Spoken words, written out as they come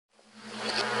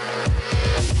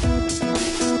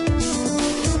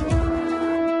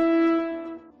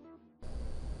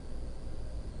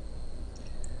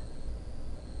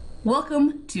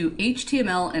Welcome to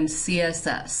HTML and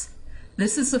CSS.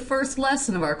 This is the first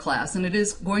lesson of our class, and it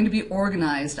is going to be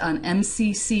organized on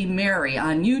MCC Mary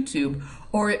on YouTube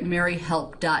or at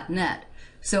maryhelp.net.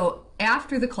 So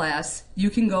after the class,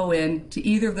 you can go in to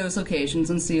either of those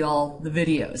locations and see all the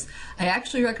videos. I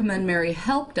actually recommend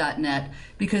maryhelp.net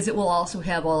because it will also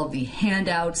have all of the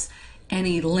handouts,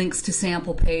 any links to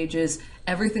sample pages,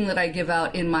 everything that I give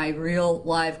out in my real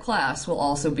live class will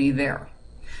also be there.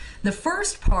 The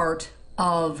first part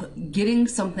of getting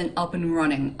something up and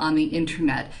running on the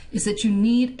internet is that you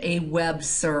need a web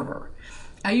server.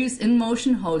 I use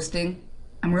InMotion Hosting.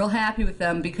 I'm real happy with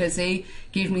them because they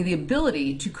gave me the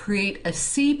ability to create a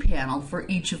cpanel for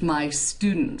each of my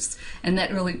students, and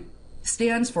that really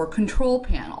stands for control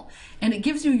panel, and it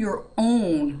gives you your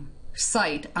own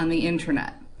site on the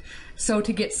internet. So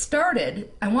to get started,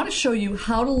 I want to show you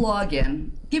how to log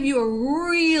in, give you a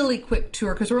really quick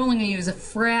tour because we're only going to use a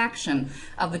fraction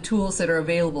of the tools that are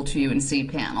available to you in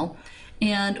cpanel,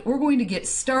 and we're going to get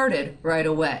started right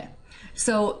away.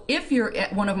 So if you're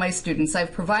at one of my students,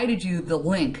 I've provided you the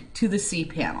link to the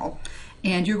cpanel,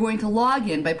 and you're going to log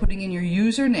in by putting in your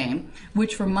username,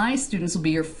 which for my students will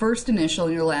be your first initial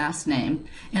and your last name,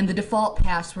 and the default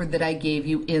password that I gave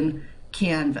you in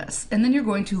Canvas, and then you're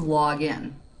going to log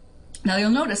in. Now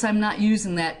you'll notice I'm not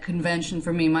using that convention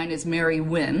for me. Mine is Mary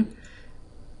Wynn.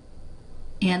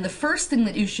 And the first thing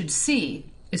that you should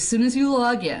see as soon as you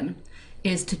log in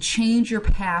is to change your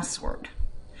password.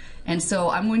 And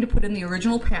so I'm going to put in the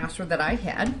original password that I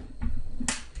had.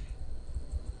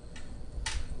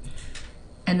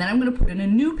 And then I'm going to put in a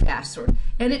new password.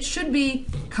 And it should be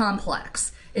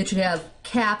complex. It should have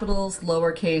capitals,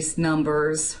 lowercase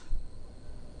numbers.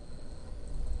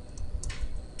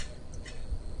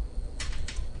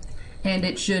 And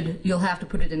it should, you'll have to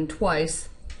put it in twice.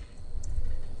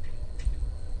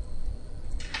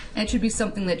 And it should be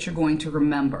something that you're going to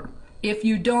remember. If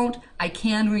you don't, I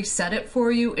can reset it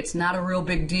for you. It's not a real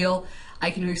big deal.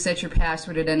 I can reset your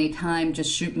password at any time.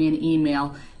 Just shoot me an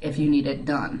email if you need it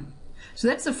done. So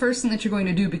that's the first thing that you're going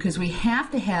to do, because we have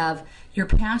to have your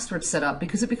password set up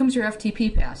because it becomes your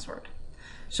FTP password.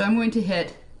 So I'm going to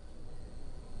hit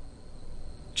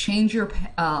change your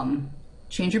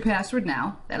password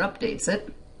now. That updates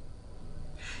it.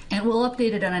 And we'll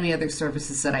update it on any other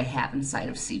services that I have inside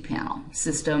of cpanel.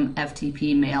 System,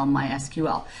 FTP, Mail,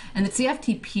 MySQL. And it's the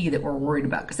FTP that we're worried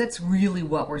about because that's really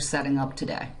what we're setting up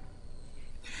today.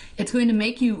 It's going to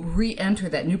make you re-enter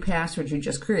that new password you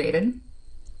just created.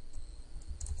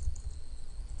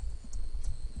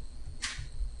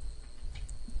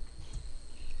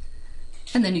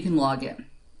 And then you can log in.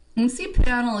 And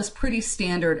cpanel is pretty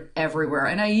standard everywhere,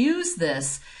 and I use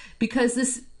this because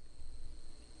this,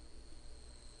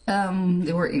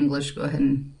 they were English, go ahead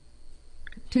and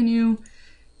continue,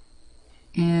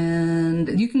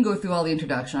 and you can go through all the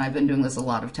introduction. I've been doing this a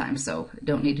lot of times, so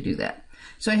don't need to do that.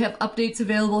 So I have updates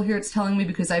available here, it's telling me,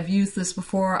 because I've used this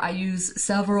before. I use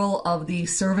several of the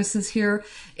services here.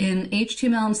 In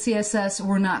HTML and CSS,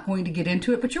 we're not going to get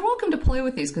into it, but you're welcome to play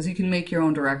with these because you can make your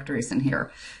own directories in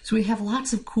here. So we have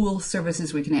lots of cool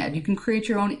services we can add. You can create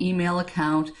your own email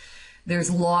account. There's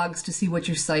logs to see what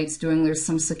your site's doing. There's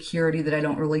some security that I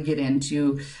don't really get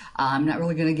into. I'm not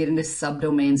really going to get into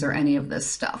subdomains or any of this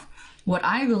stuff. What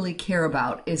I really care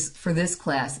about is, for this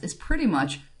class, is pretty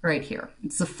much right here.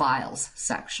 It's the files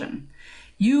section.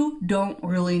 You don't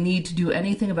really need to do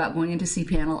anything about going into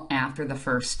cpanel after the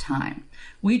first time.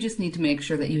 We just need to make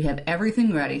sure that you have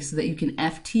everything ready so that you can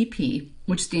FTP,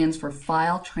 which stands for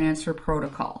File Transfer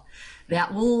Protocol.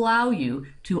 That will allow you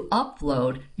to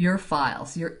upload your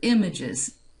files, your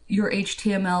images, your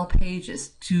HTML pages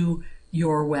to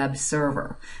your web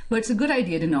server. But it's a good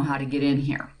idea to know how to get in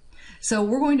here. So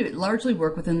we're going to largely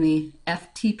work within the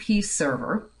FTP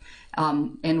server,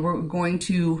 and we're going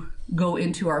to go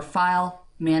into our file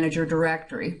manager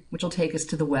directory, which will take us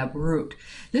to the web root.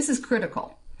 This is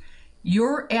critical.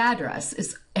 Your address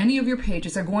is, any of your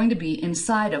pages are going to be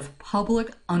inside of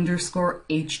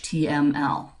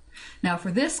public_HTML. Now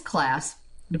for this class,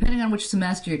 depending on which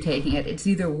semester you're taking it, it's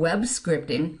either web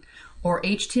scripting or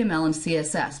HTML and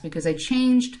CSS, because I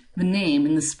changed the name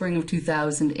in the spring of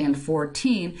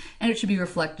 2014, and it should be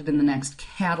reflected in the next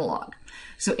catalog.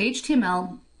 So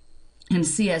HTML and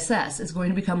CSS is going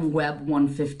to become Web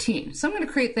 115. So I'm going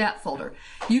to create that folder.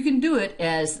 You can do it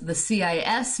as the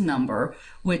CIS number,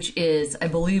 which is, I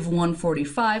believe,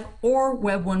 145, or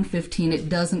Web 115. It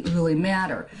doesn't really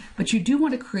matter. But you do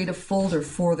want to create a folder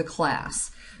for the class.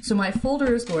 So my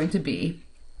folder is going to be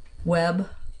Web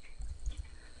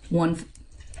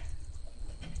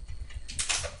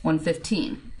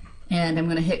 115. And I'm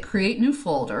going to hit Create New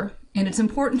Folder. And it's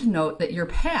important to note that your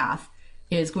path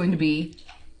is going to be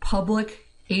public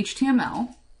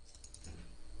HTML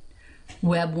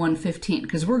web 115,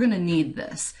 because we're going to need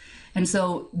this. And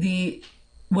so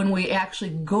when we actually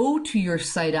go to your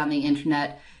site on the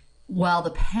internet, while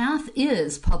the path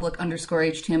is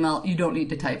public_HTML, you don't need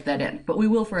to type that in, but we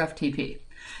will for FTP.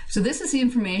 So this is the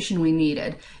information we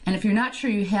needed. And if you're not sure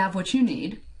you have what you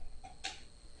need,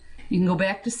 you can go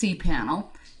back to cpanel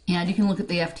and you can look at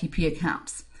the FTP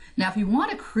accounts. Now, if you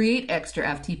want to create extra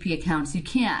FTP accounts, you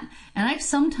can. And I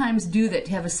sometimes do that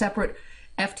to have a separate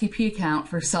FTP account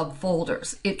for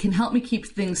subfolders. It can help me keep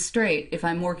things straight if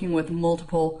I'm working with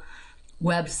multiple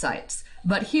websites.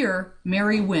 But here,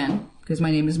 Mary Wynn, because my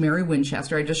name is Mary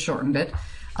Winchester, I just shortened it,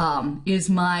 is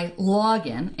my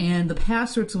login, and the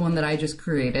password's the one that I just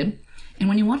created. And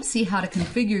when you want to see how to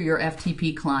configure your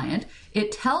FTP client,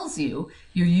 it tells you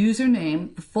your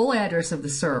username, the full address of the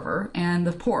server, and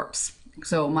the ports.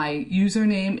 So my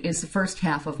username is the first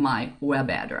half of my web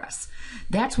address.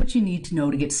 That's what you need to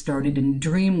know to get started in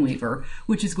Dreamweaver,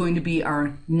 which is going to be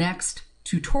our next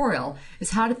tutorial,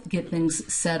 is how to get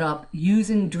things set up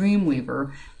using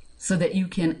Dreamweaver so that you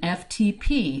can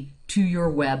FTP to your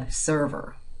web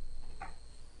server.